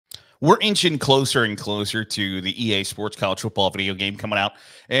we're inching closer and closer to the EA Sports College Football video game coming out,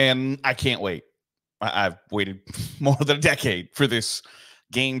 and I can't wait. I've waited more than a decade for this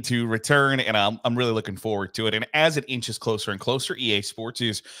game to return, and I'm really looking forward to it. And as it inches closer and closer, EA Sports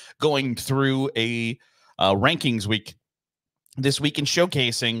is going through a rankings week this week and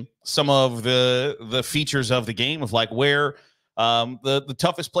showcasing some of the features of the game, of like where the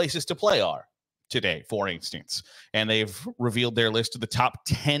toughest places to play are today, for instance. And they've revealed their list of the top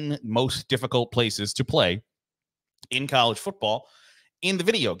 10 most difficult places to play in college football in the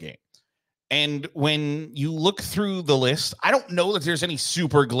video game. And when you look through the list, I don't know that there's any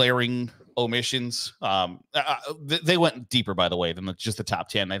super glaring omissions. They went deeper, by the way, than just the top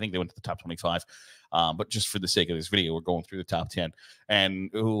 10. I think they went to the top 25. But just for the sake of this video, we're going through the top 10 and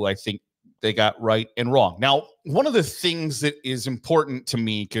who I think they got right and wrong. Now, one of the things that is important to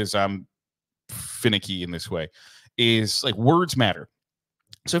me, because I'm finicky in this way, is like words matter.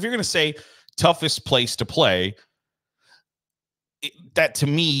 So if you're going to say toughest place to play, that to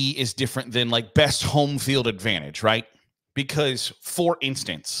me is different than like best home field advantage, right? Because, for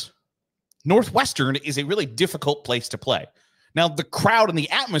instance, Northwestern is a really difficult place to play. Now, the crowd and the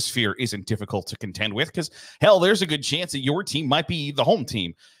atmosphere isn't difficult to contend with because, hell, there's a good chance that your team might be the home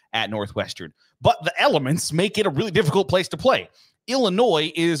team at Northwestern. But the elements make it a really difficult place to play.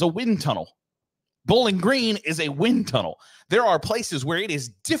 Illinois is a wind tunnel. Bowling Green is a wind tunnel. There are places where it is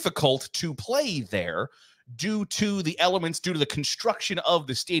difficult to play there due to the elements, due to the construction of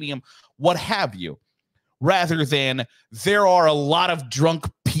the stadium, what have you, rather than there are a lot of drunk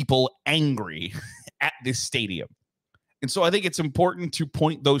people angry at this stadium. And so I think it's important to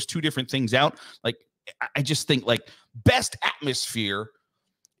point those two different things out. Like, I just think like best atmosphere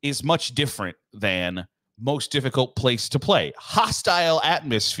is much different than most difficult place to play. Hostile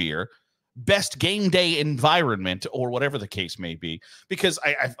atmosphere, best game day environment, or whatever the case may be. Because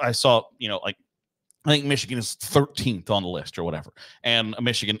I saw, like, I think Michigan is 13th on the list or whatever. And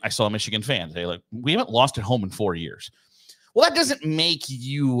I saw a Michigan fan say, like, we haven't lost at home in 4 years. Well, that doesn't make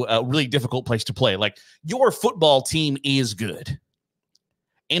you a really difficult place to play. Like, your football team is good.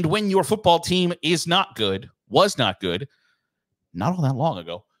 And when your football team was not good, not all that long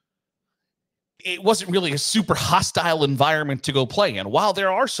ago, it wasn't really a super hostile environment to go play in. While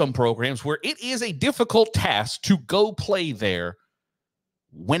there are some programs where it is a difficult task to go play there,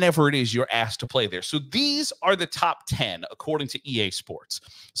 whenever it is you're asked to play there. So these are the top 10 according to EA Sports.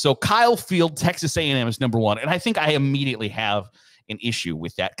 So Kyle Field, Texas A&M is number 1, and I think I immediately have an issue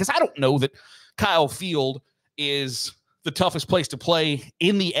with that because I don't know that Kyle Field is the toughest place to play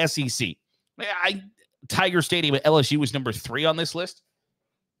in the SEC. Tiger Stadium at LSU is number 3 on this list.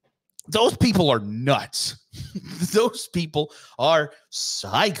 Those people are nuts. Those people are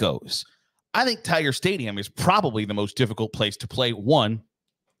psychos. I think Tiger Stadium is probably the most difficult place to play, one,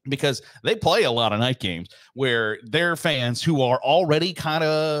 because they play a lot of night games where their fans who are already kind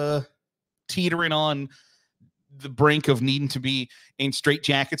of teetering on the brink of needing to be in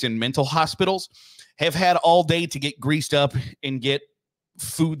straitjackets and mental hospitals have had all day to get greased up and get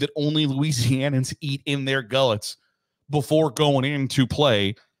food that only Louisianans eat in their gullets before going in to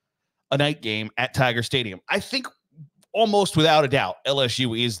play a night game at Tiger Stadium. I think almost without a doubt,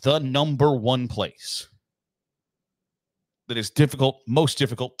 LSU is the number 1 place that is difficult, most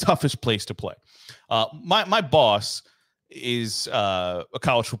difficult, toughest place to play. My boss is a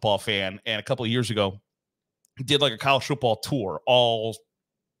college football fan, and a couple of years ago did like a college football tour all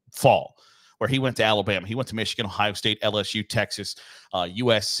fall where he went to Alabama, he went to Michigan, Ohio State, LSU, Texas,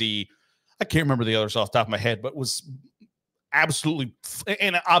 USC. I can't remember the others off the top of my head, but was absolutely,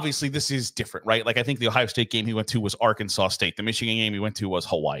 and obviously this is different, right? Like, I think the Ohio State game he went to was Arkansas State. The Michigan game he went to was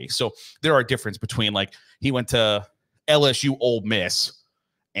Hawaii. So there are differences between, like, he went to LSU Ole Miss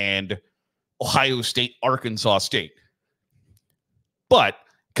and Ohio State Arkansas State, but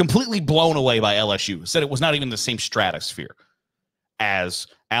completely blown away by LSU. Said it was not even the same stratosphere as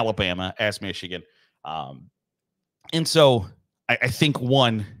Alabama, as Michigan. And so I think,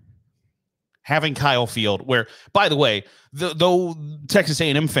 one, having Kyle Field, where, by the way, though Texas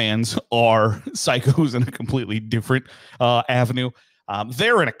A&M fans are psychos in a completely different avenue,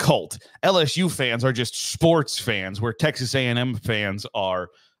 they're in a cult. LSU fans are just sports fans, where Texas A&M fans are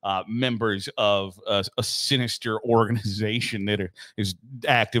members of a sinister organization that is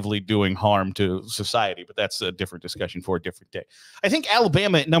actively doing harm to society. But that's a different discussion for a different day. I think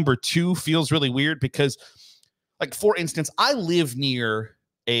Alabama at number 2 feels really weird because, like, for instance, I live near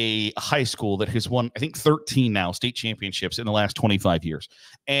a high school that has won, I think, 13 now state championships in the last 25 years.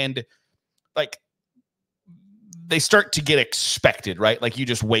 And, like, they start to get expected, right? Like, you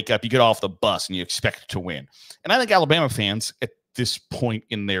just wake up, you get off the bus, and you expect to win. And I think Alabama fans at this point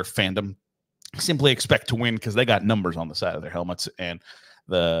in their fandom simply expect to win because they got numbers on the side of their helmets and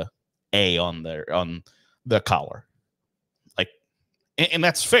the A on the collar. Like, and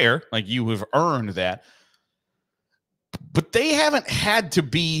that's fair. Like, you have earned that. But they haven't had to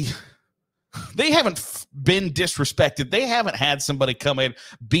be, they haven't been disrespected. They haven't had somebody come in,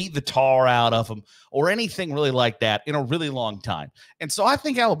 beat the tar out of them or anything really like that in a really long time. And so I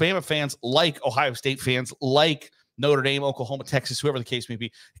think Alabama fans, like Ohio State fans, like Notre Dame, Oklahoma, Texas, whoever the case may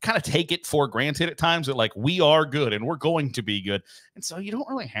be, kind of take it for granted at times that, like, we are good and we're going to be good. And so you don't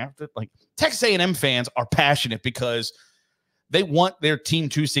really have to, like, Texas A&M fans are passionate because they want their team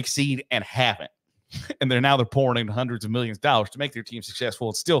to succeed and haven't. And they're pouring in hundreds of millions of dollars to make their team successful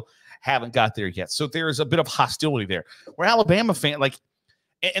and still haven't got there yet. So there is a bit of hostility there. Where Alabama fan, like,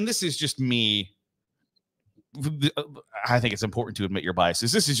 and this is just me, I think it's important to admit your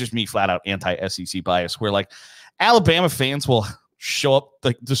biases. This is just me flat out anti-SEC bias, where, like, Alabama fans will show up,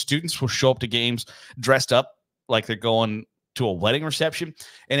 like, the students will show up to games dressed up like they're going to a wedding reception,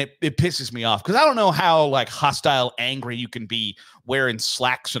 and it pisses me off because I don't know how, like, hostile, angry you can be wearing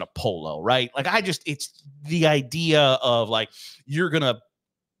slacks and a polo, right? Like, it's the idea of, like, you're gonna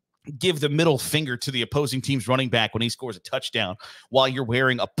give the middle finger to the opposing team's running back when he scores a touchdown while you're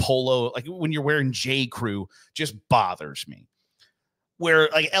wearing a polo, like when you're wearing J. Crew, just bothers me. Where,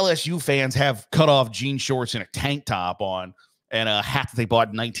 like, LSU fans have cut off jean shorts and a tank top on, and a hat that they bought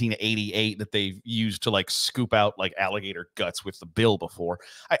in 1988 that they've used to, like, scoop out, like, alligator guts with the bill before.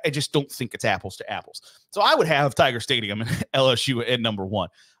 I just don't think it's apples to apples. So I would have Tiger Stadium and LSU at number one.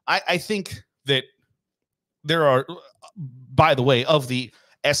 I think that there are, by the way, of the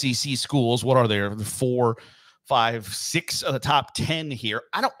SEC schools, what are there? 4, 5, 6 of the top 10 here.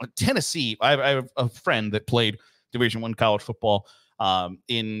 Tennessee, I have a friend that played Division I college football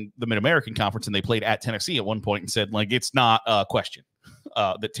in the Mid-American Conference, and they played at Tennessee at one point and said, like, it's not a question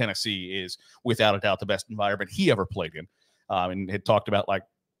that Tennessee is without a doubt the best environment he ever played in, and had talked about, like,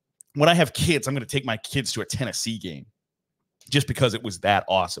 when I have kids, I'm going to take my kids to a Tennessee game just because it was that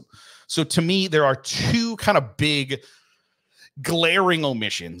awesome. So to me, there are two kind of big glaring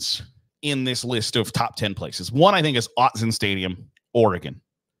omissions in this list of top 10 places. One, I think, is Autzen Stadium, Oregon.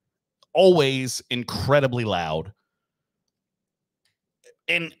 Always incredibly loud.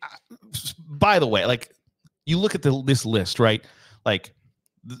 And by the way, like, you look at this list, right? Like,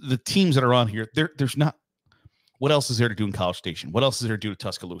 the teams that are on here, there's not. What else is there to do in College Station? What else is there to do to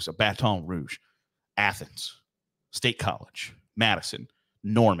Tuscaloosa, Baton Rouge, Athens, State College, Madison,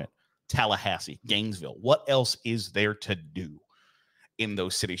 Norman, Tallahassee, Gainesville? What else is there to do in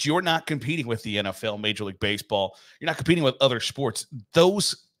those cities? You're not competing with the NFL, Major League Baseball. You're not competing with other sports.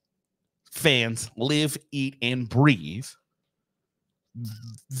 Those fans live, eat, and breathe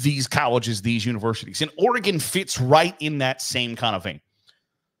these colleges, these universities. And Oregon fits right in that same kind of vein,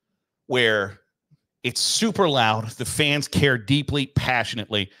 where it's super loud, the fans care deeply,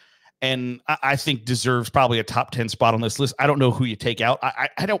 passionately, and I think deserves probably a top 10 spot on this list. I don't know who you take out.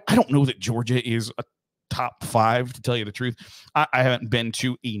 I don't know that Georgia is a top 5, to tell you the truth. I haven't been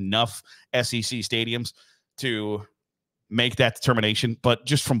to enough SEC stadiums to make that determination, but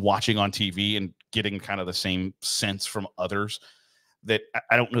just from watching on TV and getting kind of the same sense from others, that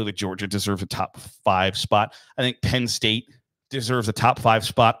I don't know that Georgia deserves a top 5 spot. I think Penn State deserves a top 5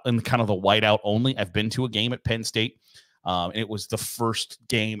 spot in kind of the whiteout only. I've been to a game at Penn State. It was the first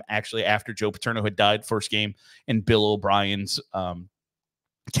game, actually, after Joe Paterno had died, first game in Bill O'Brien's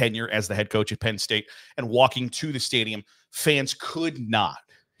tenure as the head coach at Penn State. And walking to the stadium, fans could not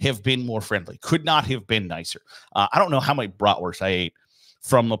have been more friendly, could not have been nicer. I don't know how many bratwursts I ate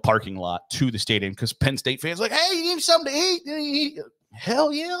from the parking lot to the stadium, because Penn State fans like, hey, you need something to eat?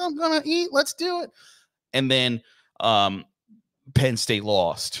 Hell yeah, I'm going to eat. Let's do it. And then Penn State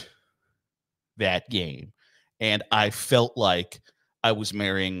lost that game. And I felt like I was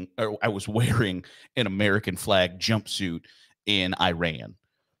wearing an American flag jumpsuit in Iran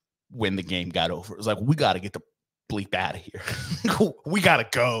when the game got over. It was like, we got to get the bleep out of here. We got to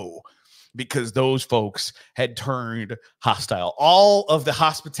go, because those folks had turned hostile. All of the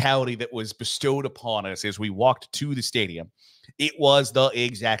hospitality that was bestowed upon us as we walked to the stadium, it was the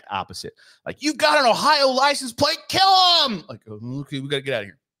exact opposite. Like, you've got an Ohio license plate, kill them. Like, okay, we got to get out of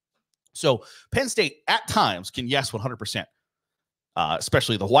here. So Penn State at times can, yes, 100%.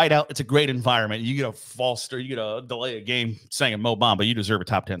 Especially the whiteout. It's a great environment. You get a false start, you get a delay a game saying Mo Bamba, you deserve a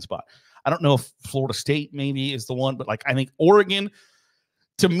top 10 spot. I don't know if Florida State maybe is the one, but, like, I think Oregon,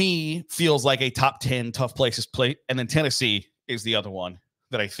 to me, feels like a top 10 tough places to play. And then Tennessee is the other one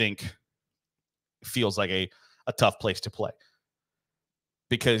that I think feels like a tough place to play.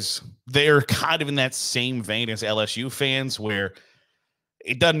 because they're kind of in that same vein as LSU fans where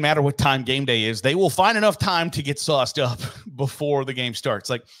it doesn't matter what time game day is. They will find enough time to get sauced up before the game starts.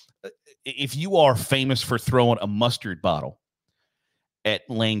 Like, if you are famous for throwing a mustard bottle at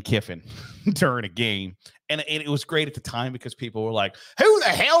Lane Kiffin during a game, and it was great at the time because people were like, who the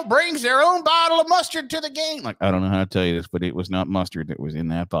hell brings their own bottle of mustard to the game? Like, I don't know how to tell you this, but it was not mustard that was in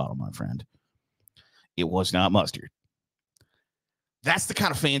that bottle, my friend. It was not mustard. That's the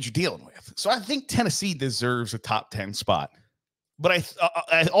kind of fans you're dealing with. So I think Tennessee deserves a top 10 spot. But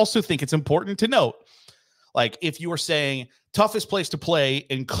I also think it's important to note, like, if you are saying toughest place to play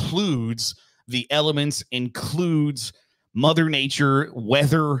includes the elements, includes Mother Nature,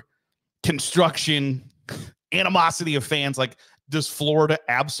 weather, construction, animosity of fans, like, does Florida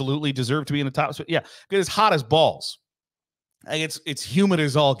absolutely deserve to be in the top? Yeah, because it's hot as balls. It's humid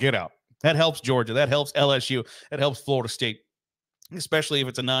as all get out. That helps Georgia. That helps LSU. That helps Florida State, especially if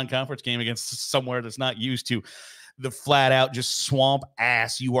it's a non-conference game against somewhere that's not used to the flat out just swamp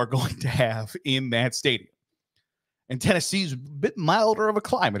ass you are going to have in that stadium. And Tennessee's a bit milder of a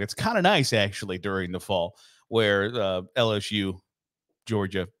climate. It's kind of nice, actually, during the fall, where LSU,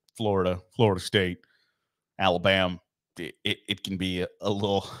 Georgia, Florida State, Alabama, it can be a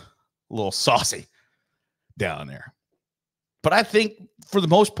little saucy down there. But I think for the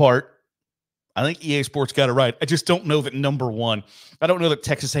most part, I think EA Sports got it right. I just don't know that number one. I don't know that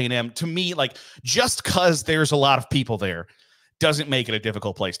Texas A&M, to me, like, just because there's a lot of people there doesn't make it a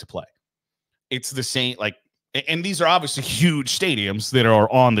difficult place to play. It's the same, like, and these are obviously huge stadiums that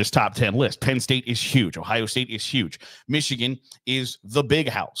are on this top 10 list. Penn State is huge. Ohio State is huge. Michigan is the big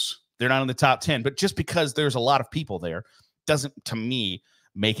house. They're not in the top 10, but just because there's a lot of people there doesn't, to me,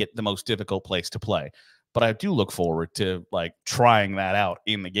 make it the most difficult place to play. But I do look forward to, like, trying that out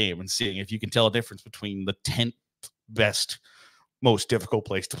in the game and seeing if you can tell a difference between the 10th best, most difficult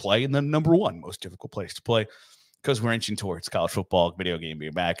place to play and the number one most difficult place to play, because we're inching towards college football video game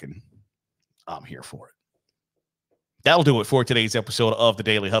being back, and I'm here for it. That'll do it for today's episode of the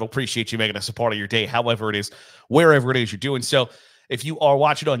Daily Huddle. Appreciate you making us a part of your day, however it is, wherever it is you're doing so. If you are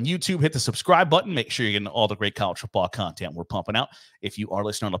watching on YouTube, hit the subscribe button. Make sure you're getting all the great college football content we're pumping out. If you are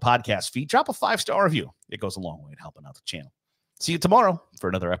listening on the podcast feed, drop a 5-star review. It goes a long way in helping out the channel. See you tomorrow for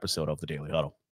another episode of the Daily Huddle.